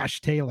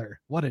 Crash Taylor.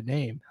 What a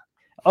name.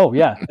 Oh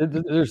yeah.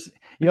 There's,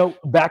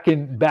 back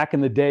in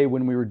the day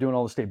when we were doing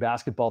all the state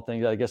basketball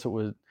things, I guess it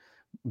was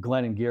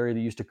Glenn and Gary that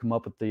used to come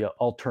up with the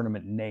all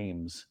tournament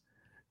names,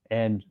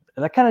 and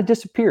that kind of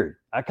disappeared.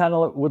 I kind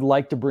of would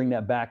like to bring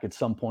that back at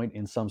some point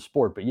in some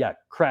sport, but yeah,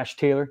 Crash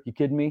Taylor, you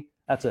kidding me?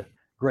 That's a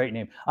great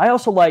name. I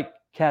also like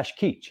Cash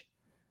Keach.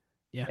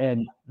 Yeah.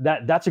 And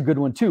that's a good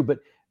one too. But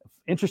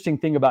interesting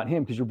thing about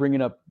him, because you're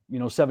bringing up,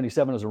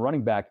 77 as a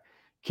running back,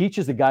 Keach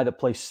is the guy that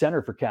plays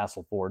center for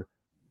Castleford,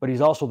 but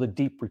he's also the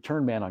deep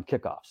return man on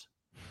kickoffs.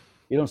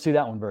 You don't see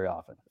that one very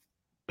often.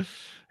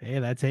 Hey,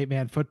 that's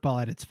 8-man football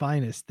at its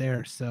finest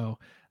there. So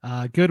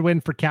good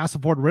win for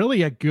Castleford.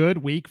 Really a good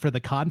week for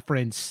the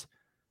conference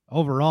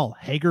overall.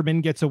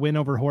 Hagerman gets a win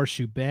over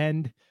Horseshoe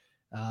Bend.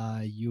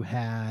 You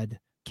had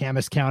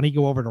Camas County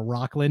go over to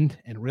Rockland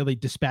and really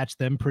dispatch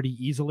them pretty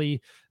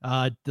easily.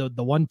 The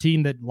one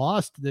team that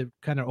lost that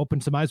kind of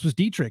opened some eyes was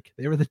Dietrich.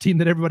 They were the team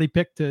that everybody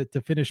picked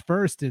to finish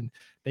first, and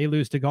they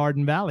lose to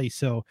Garden Valley.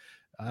 So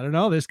I don't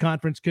know. This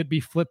conference could be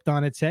flipped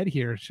on its head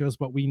here. It shows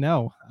what we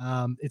know.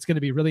 It's going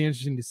to be really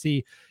interesting to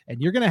see. And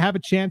you're going to have a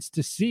chance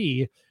to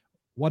see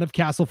one of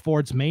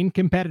Castleford's main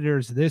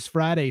competitors this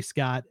Friday,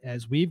 Scott,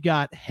 as we've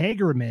got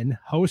Hagerman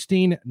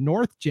hosting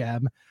North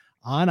Gem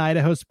on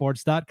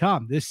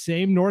idahosports.com. This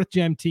same North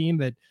Gem team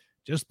that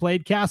just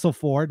played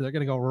Castleford, they're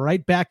going to go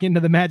right back into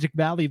the Magic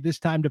Valley this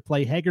time to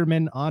play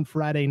Hagerman on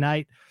Friday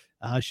night.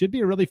 Should be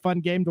a really fun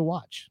game to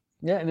watch.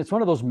 Yeah, and it's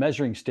one of those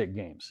measuring stick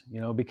games,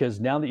 because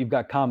now that you've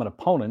got common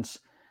opponents,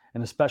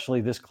 and especially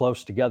this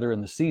close together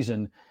in the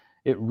season,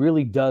 it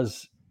really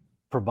does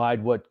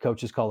provide what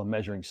coaches call a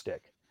measuring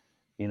stick.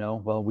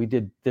 Well, we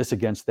did this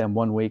against them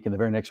one week, and the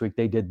very next week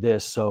they did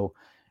this. So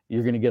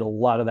you're going to get a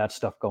lot of that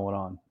stuff going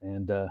on.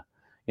 And,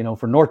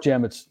 for North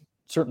Gem, it's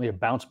certainly a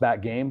bounce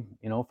back game.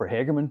 For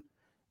Hagerman,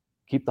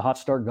 keep the hot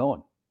start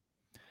going.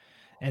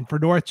 And for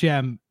North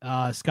Gem,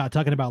 Scott,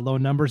 talking about low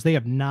numbers, they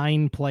have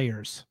 9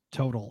 players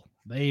total.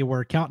 They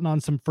were counting on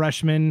some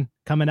freshmen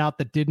coming out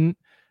that didn't.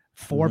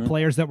 4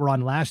 players that were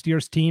on last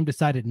year's team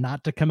decided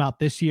not to come out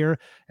this year,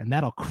 and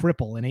that'll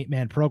cripple an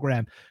 8-man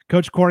program.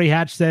 Coach Corey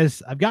Hatch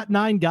says, I've got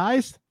 9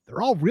 guys.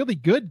 They're all really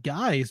good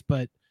guys,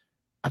 but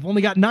I've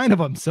only got 9 of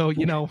them. So,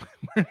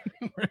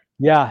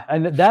 Yeah.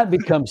 And that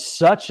becomes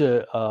such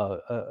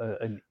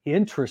an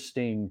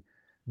interesting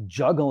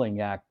juggling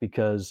act,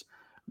 because,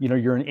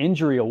 you're an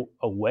injury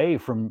away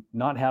from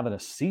not having a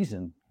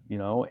season,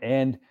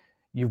 and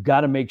you've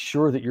got to make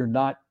sure that you're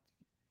not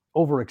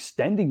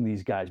overextending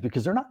these guys,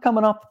 because they're not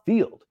coming off the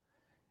field.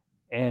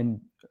 And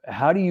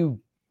how do you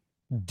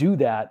do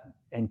that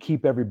and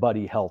keep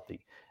everybody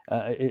healthy?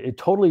 It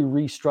totally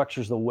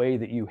restructures the way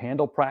that you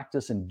handle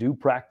practice and do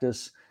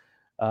practice,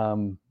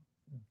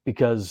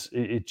 because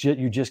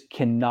you just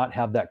cannot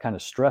have that kind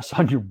of stress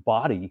on your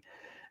body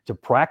to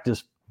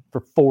practice for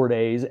 4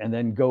 days and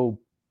then go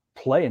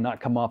play and not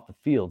come off the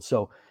field.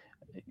 So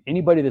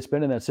anybody that's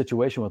been in that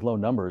situation with low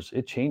numbers,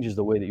 it changes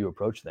the way that you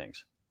approach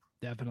things.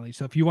 Definitely.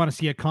 So if you want to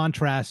see a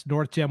contrast,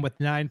 North Gem with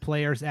 9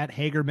 players at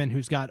Hagerman,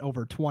 who's got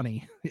over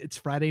 20. It's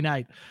Friday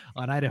night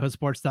on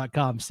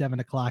idahosports.com,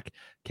 7:00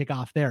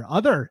 kickoff there.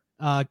 Other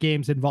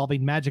games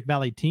involving Magic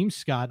Valley teams,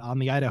 Scott, on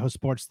the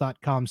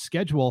idahosports.com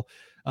schedule.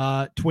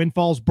 Twin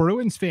Falls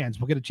Bruins fans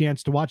will get a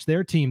chance to watch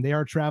their team. They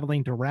are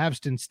traveling to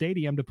Ravston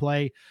Stadium to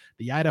play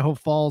the Idaho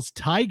Falls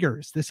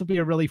Tigers. This will be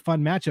a really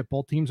fun matchup.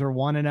 Both teams are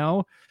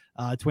 1-0.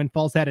 Twin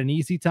Falls had an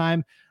easy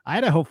time.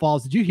 Idaho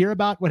Falls, did you hear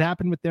about what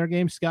happened with their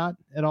game, Scott,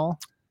 at all?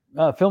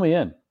 Fill me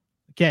in.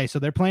 Okay, so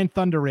they're playing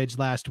Thunder Ridge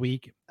last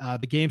week.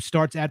 The game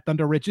starts at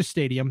Thunder Ridge's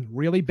stadium.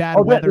 Really bad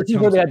weather. This is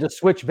where they had to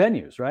switch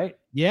venues, right?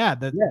 Yeah,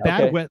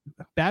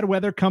 bad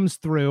weather comes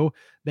through.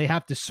 They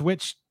have to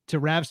switch to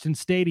Ravston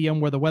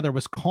Stadium where the weather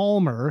was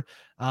calmer.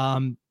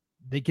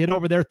 They get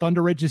over there.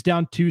 Thunder Ridge is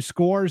down 2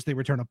 scores. They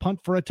return a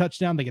punt for a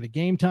touchdown. They get a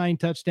game-tying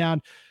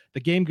touchdown. The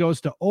game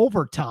goes to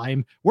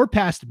overtime. We're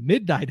past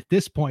midnight at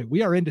this point.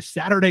 We are into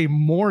Saturday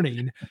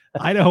morning.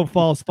 Idaho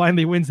Falls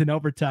finally wins in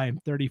overtime,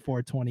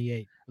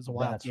 34-28. It was a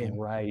wild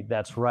game.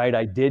 That's right.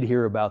 I did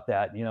hear about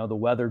that. You know, the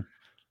weather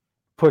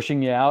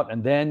pushing you out,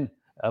 and then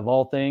of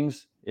all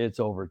things, it's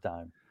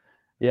overtime.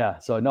 Yeah.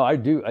 So no, I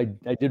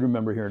did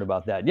remember hearing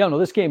about that. Yeah. No,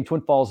 this game,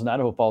 Twin Falls and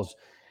Idaho Falls,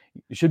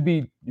 should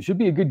be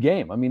a good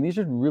game. I mean, these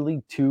are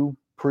really 2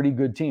 pretty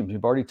good teams.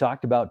 We've already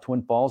talked about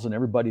Twin Falls and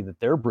everybody that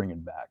they're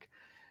bringing back,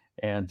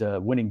 and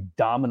winning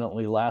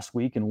dominantly last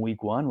week in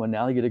week 1. When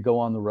now they get to go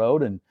on the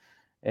road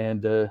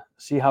and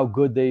see how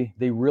good they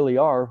really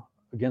are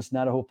against an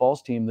Idaho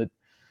Falls team that,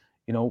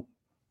 you know,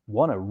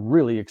 won a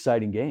really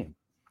exciting game.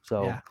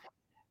 So, yeah.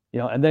 You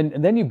know, and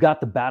then you've got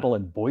the battle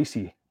in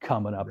Boise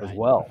coming up as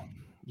well.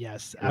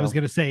 Yes, I was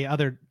going to say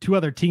 2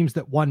 other teams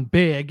that won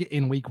big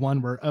in week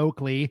 1 were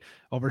Oakley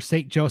over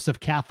St. Joseph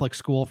Catholic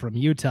School from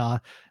Utah,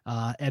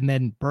 and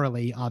then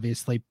Burley,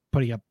 obviously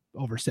putting up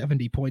over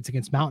 70 points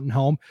against Mountain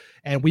Home.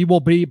 And we will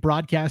be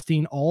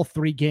broadcasting all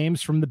 3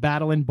 games from the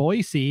battle in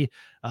Boise,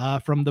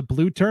 from the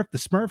blue turf, the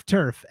Smurf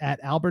turf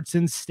at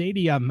Albertsons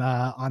Stadium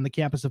on the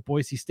campus of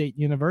Boise State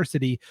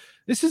University.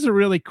 This is a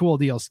really cool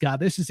deal, Scott.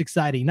 This is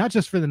exciting, not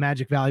just for the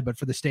Magic Valley, but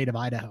for the state of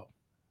Idaho.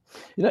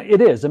 You know,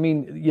 it is. I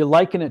mean, you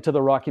liken it to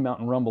the Rocky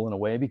Mountain Rumble in a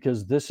way,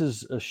 because this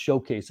is a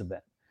showcase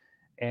event.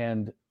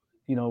 And,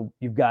 you know,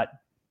 you've got,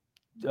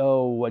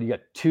 you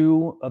got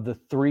 2 of the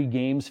 3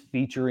 games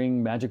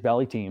featuring Magic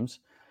Valley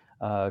teams,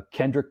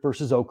 Kendrick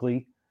versus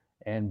Oakley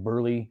and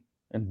Burley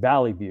and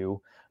Valley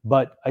View.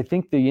 But I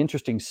think the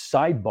interesting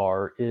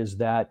sidebar is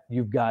that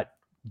you've got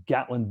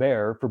Gatlin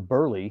Bear for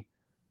Burley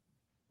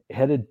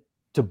headed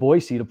to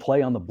Boise to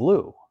play on the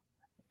blue.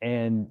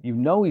 And you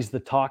know he's the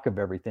talk of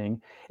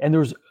everything. And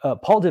there's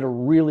Paul did a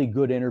really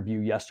good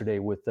interview yesterday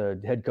with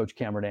head coach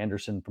Cameron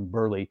Anderson from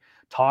Burley,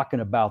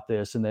 talking about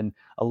this, and then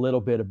a little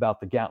bit about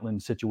the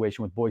Gatlin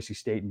situation with Boise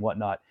State and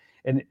whatnot.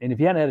 And if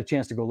you hadn't had a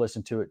chance to go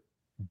listen to it,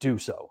 do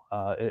so.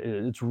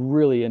 It's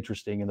really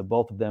interesting, and the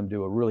both of them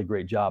do a really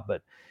great job.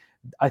 But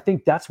I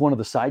think that's one of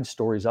the side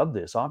stories of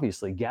this.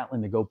 Obviously,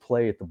 Gatlin to go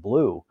play at the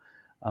Blue,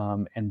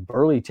 and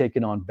Burley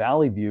taking on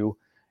Valley View,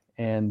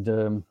 and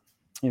you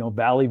know,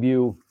 Valley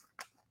View.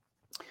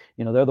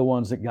 You know, they're the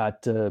ones that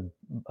got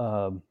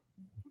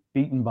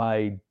beaten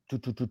by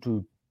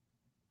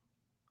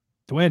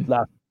Twin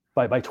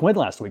by Twin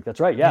last week. That's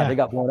right. Yeah, they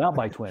got blown out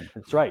by Twin.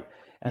 That's right.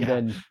 And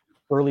then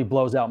Burley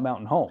blows out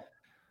Mountain Home.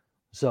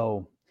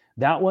 So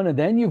that one, and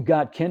then you've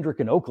got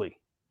Kendrick and Oakley,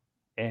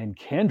 and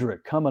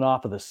Kendrick coming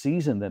off of the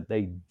season that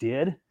they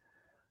did.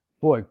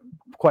 Boy,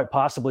 quite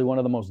possibly one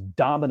of the most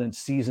dominant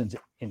seasons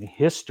in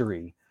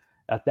history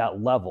at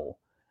that level.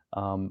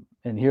 And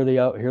here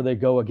they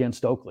go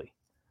against Oakley.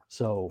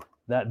 So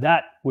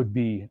that would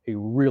be a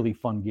really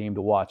fun game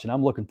to watch. And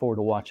I'm looking forward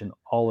to watching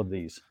all of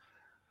these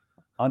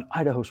on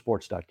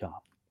idahosports.com.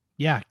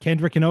 Yeah,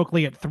 Kendrick and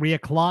Oakley at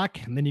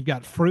 3:00. And then you've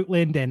got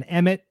Fruitland and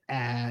Emmett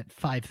at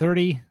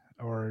 5:30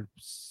 or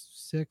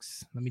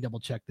 6. Let me double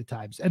check the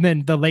times. And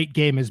then the late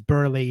game is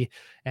Burley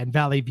and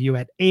Valley View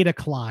at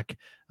 8:00.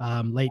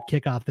 Late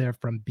kickoff there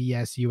from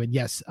BSU. And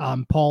yes,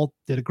 Paul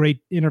did a great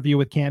interview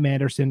with Cam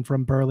Anderson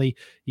from Burley.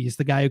 He's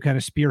the guy who kind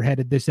of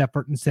spearheaded this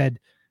effort and said,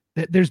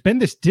 there's been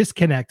this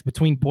disconnect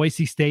between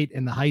Boise State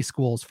and the high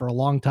schools for a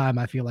long time.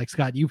 I feel like,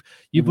 Scott, you've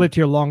lived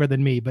here longer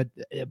than me, but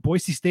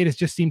Boise State has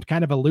just seemed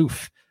kind of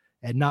aloof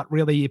and not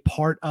really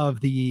part of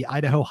the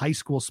Idaho high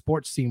school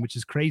sports scene, which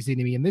is crazy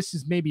to me. And this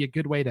is maybe a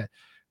good way to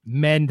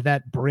mend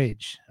that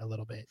bridge a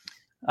little bit.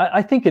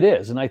 I think it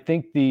is. And I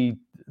think the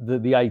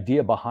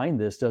idea behind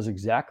this does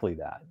exactly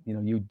that. You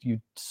know, you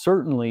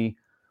certainly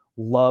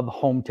love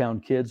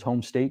hometown kids,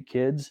 home state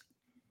kids.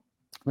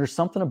 There's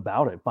something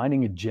about it,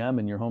 finding a gem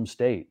in your home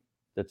state.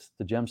 That's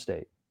the gem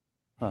state.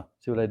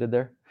 See what I did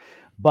there?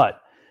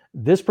 But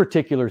this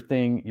particular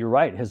thing, you're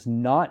right, has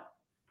not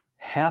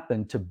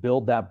happened to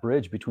build that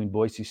bridge between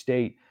Boise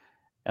State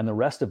and the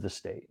rest of the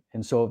state.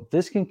 And so if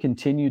this can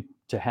continue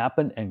to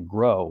happen and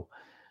grow,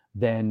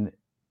 then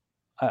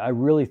I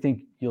really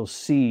think you'll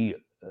see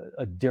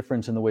a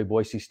difference in the way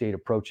Boise State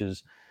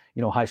approaches,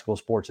 you know, high school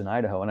sports in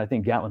Idaho. And I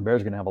think Gatlin Bear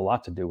is going to have a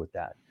lot to do with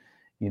that.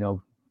 You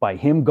know, by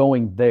him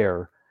going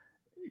there,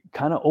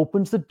 kind of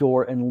opens the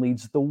door and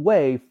leads the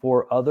way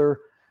for other,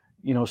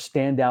 you know,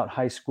 standout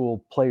high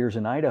school players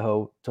in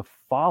Idaho to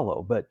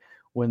follow. But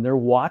when they're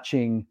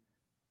watching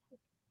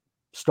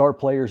star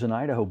players in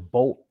Idaho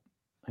bolt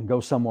and go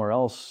somewhere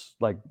else,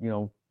 like, you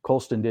know,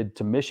 Colston did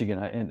to Michigan,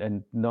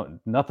 and no,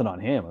 nothing on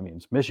him. I mean,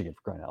 it's Michigan,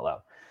 for crying out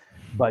loud.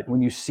 But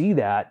when you see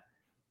that,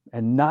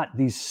 and not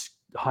these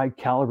high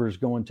calibers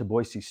going to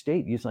Boise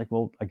State, he's like,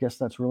 well, I guess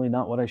that's really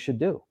not what I should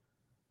do.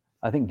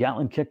 I think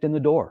Gatlin kicked in the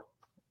door,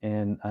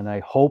 and I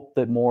hope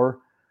that more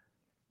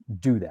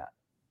do that,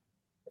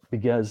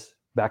 because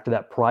back to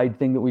that pride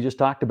thing that we just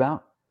talked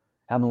about,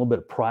 having a little bit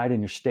of pride in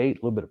your state, a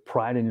little bit of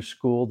pride in your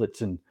school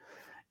that's in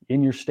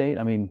your state.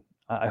 I mean,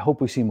 I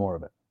hope we see more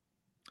of it.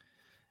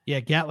 Yeah,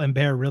 Gatlin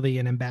Bear really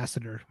an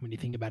ambassador when you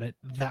think about it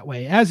that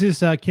way. As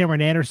is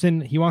Cameron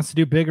Anderson. He wants to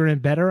do bigger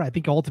and better. I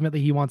think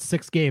ultimately he wants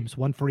 6 games,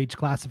 1 for each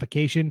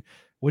classification,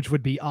 which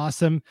would be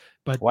awesome.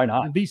 But why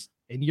not? At least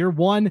in year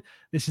 1,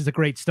 this is a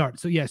great start.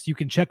 So yes, you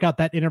can check out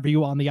that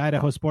interview on the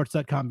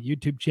idahosports.com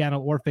YouTube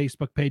channel or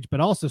Facebook page. But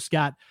also,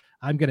 Scott,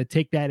 I'm going to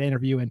take that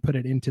interview and put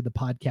it into the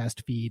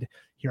podcast feed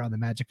here on the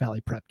Magic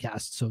Valley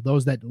Prepcast. So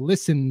those that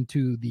listen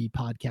to the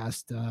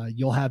podcast,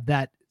 you'll have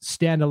that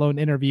standalone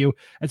interview.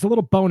 It's a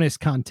little bonus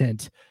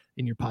content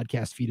in your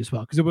podcast feed as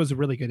well, because it was a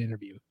really good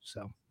interview.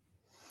 So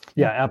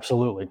yeah,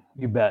 absolutely.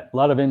 You bet. A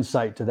lot of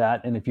insight to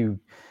that. And if you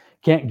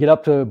can't get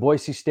up to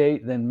Boise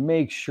State, then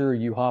make sure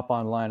you hop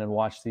online and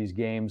watch these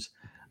games.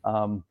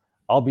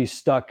 I'll be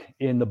stuck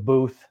in the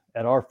booth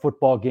at our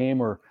football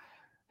game, or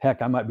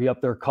heck, I might be up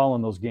there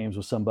calling those games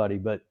with somebody,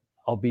 but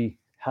I'll be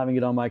having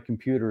it on my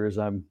computer as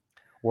I'm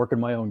working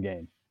my own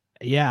game.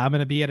 Yeah, I'm going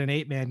to be at an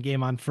 8-man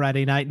game on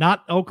Friday night,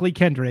 not Oakley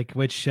Kendrick,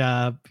 which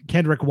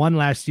Kendrick won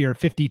last year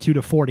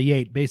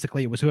 52-48.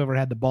 Basically, it was whoever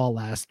had the ball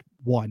last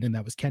won, and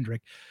that was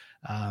Kendrick.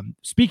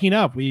 Speaking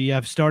of, we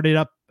have started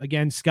up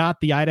again, Scott,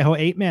 the Idaho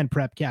 8-man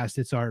Prepcast.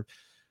 It's our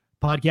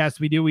podcast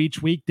we do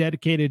each week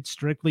dedicated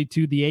strictly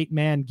to the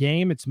 8-man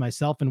game. It's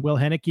myself and Will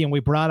Henneke, and we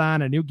brought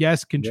on a new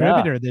guest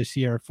contributor this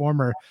year,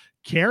 former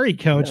Carey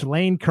coach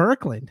Lane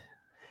Kirkland.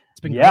 It's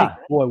been great.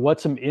 Boy,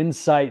 what some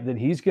insight that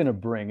he's going to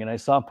bring. And I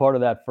saw part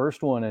of that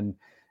first one,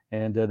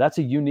 and that's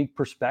a unique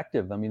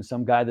perspective. I mean,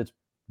 some guy that's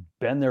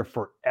been there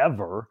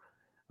forever,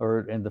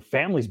 and the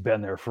family's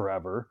been there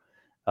forever,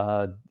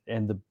 and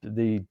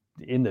the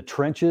in the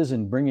trenches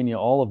and bringing you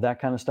all of that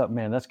kind of stuff,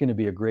 man, that's going to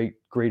be a great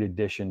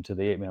addition to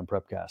the 8-man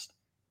Prepcast.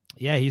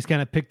 Yeah, he's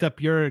kind of picked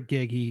up your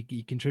gig.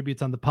 He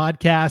contributes on the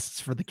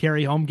podcasts for the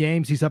Carey home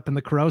games. He's up in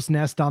the crow's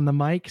nest on the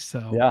mic.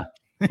 So yeah.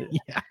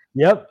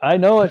 Yep, I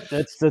know it.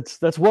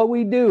 That's what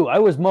we do. I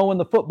was mowing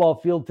the football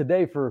field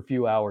today for a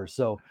few hours,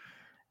 so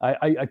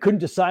I couldn't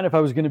decide if I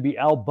was going to be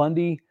Al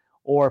Bundy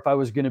or if I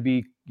was going to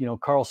be,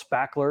 Carl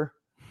Spackler,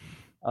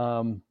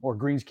 or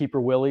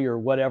Greenskeeper Willie or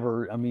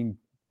whatever. I mean,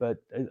 but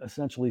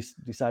essentially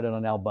decided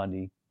on Al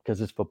Bundy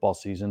because it's football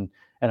season,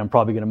 and I'm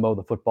probably going to mow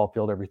the football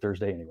field every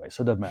Thursday anyway,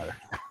 so it doesn't matter.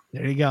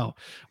 There you go.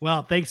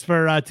 Well, thanks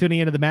for tuning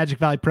into the Magic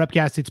Valley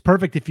Prepcast. It's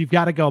perfect if you've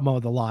got to go mow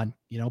the lawn.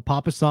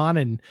 Pop us on,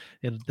 and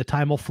the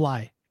time will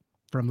fly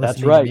from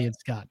listening to me and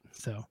Scott.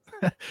 So,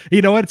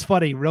 you know what? It's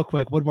funny. Real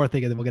quick, one more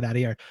thing, and then we'll get out of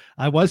here.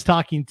 I was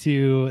talking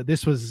to,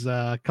 this was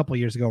a couple of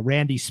years ago,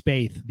 Randy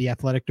Spaeth, the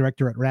athletic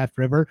director at Raft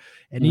River,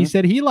 and he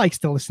said he likes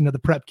to listen to the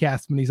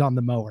Prepcast when he's on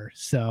the mower.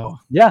 So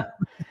yeah,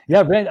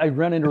 I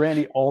run into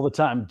Randy all the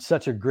time.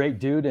 Such a great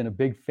dude and a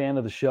big fan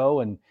of the show.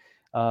 And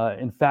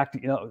in fact,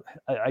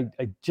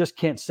 I just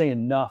can't say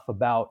enough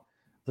about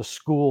the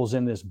schools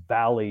in this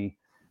valley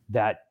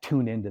that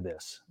tune into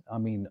this. I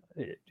mean,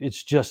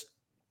 it's just,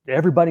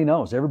 everybody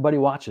knows, everybody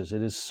watches.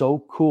 It is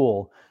so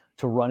cool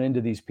to run into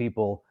these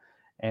people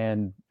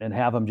and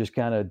have them just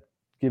kind of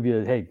give you,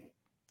 hey,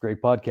 great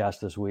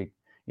podcast this week,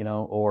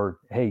 or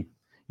hey,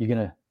 you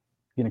gonna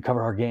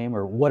cover our game,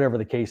 or whatever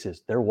the case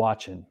is. They're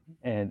watching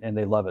and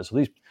they love it.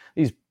 So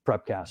these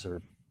Prepcasts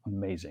are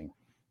amazing.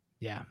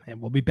 Yeah,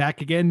 and we'll be back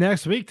again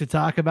next week to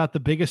talk about the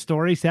biggest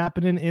stories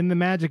happening in the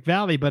Magic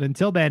Valley. But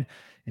until then,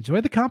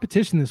 enjoy the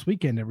competition this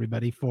weekend,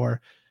 everybody,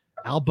 for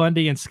Al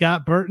Bundy and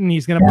Scott Burton.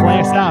 He's going to play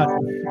us out.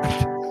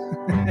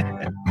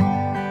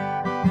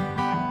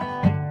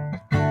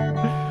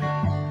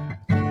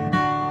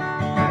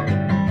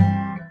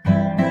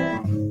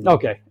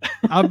 Okay.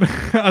 I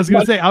was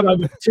going to say, I'm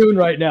in tune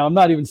right now. I'm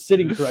not even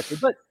sitting correctly,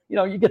 but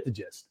you get the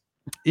gist.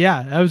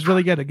 Yeah, that was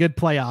really good. A good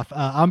playoff.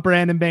 I'm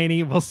Brandon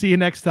Baney. We'll see you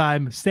next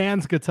time.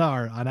 Sans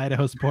Guitar on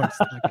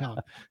idahosports.com.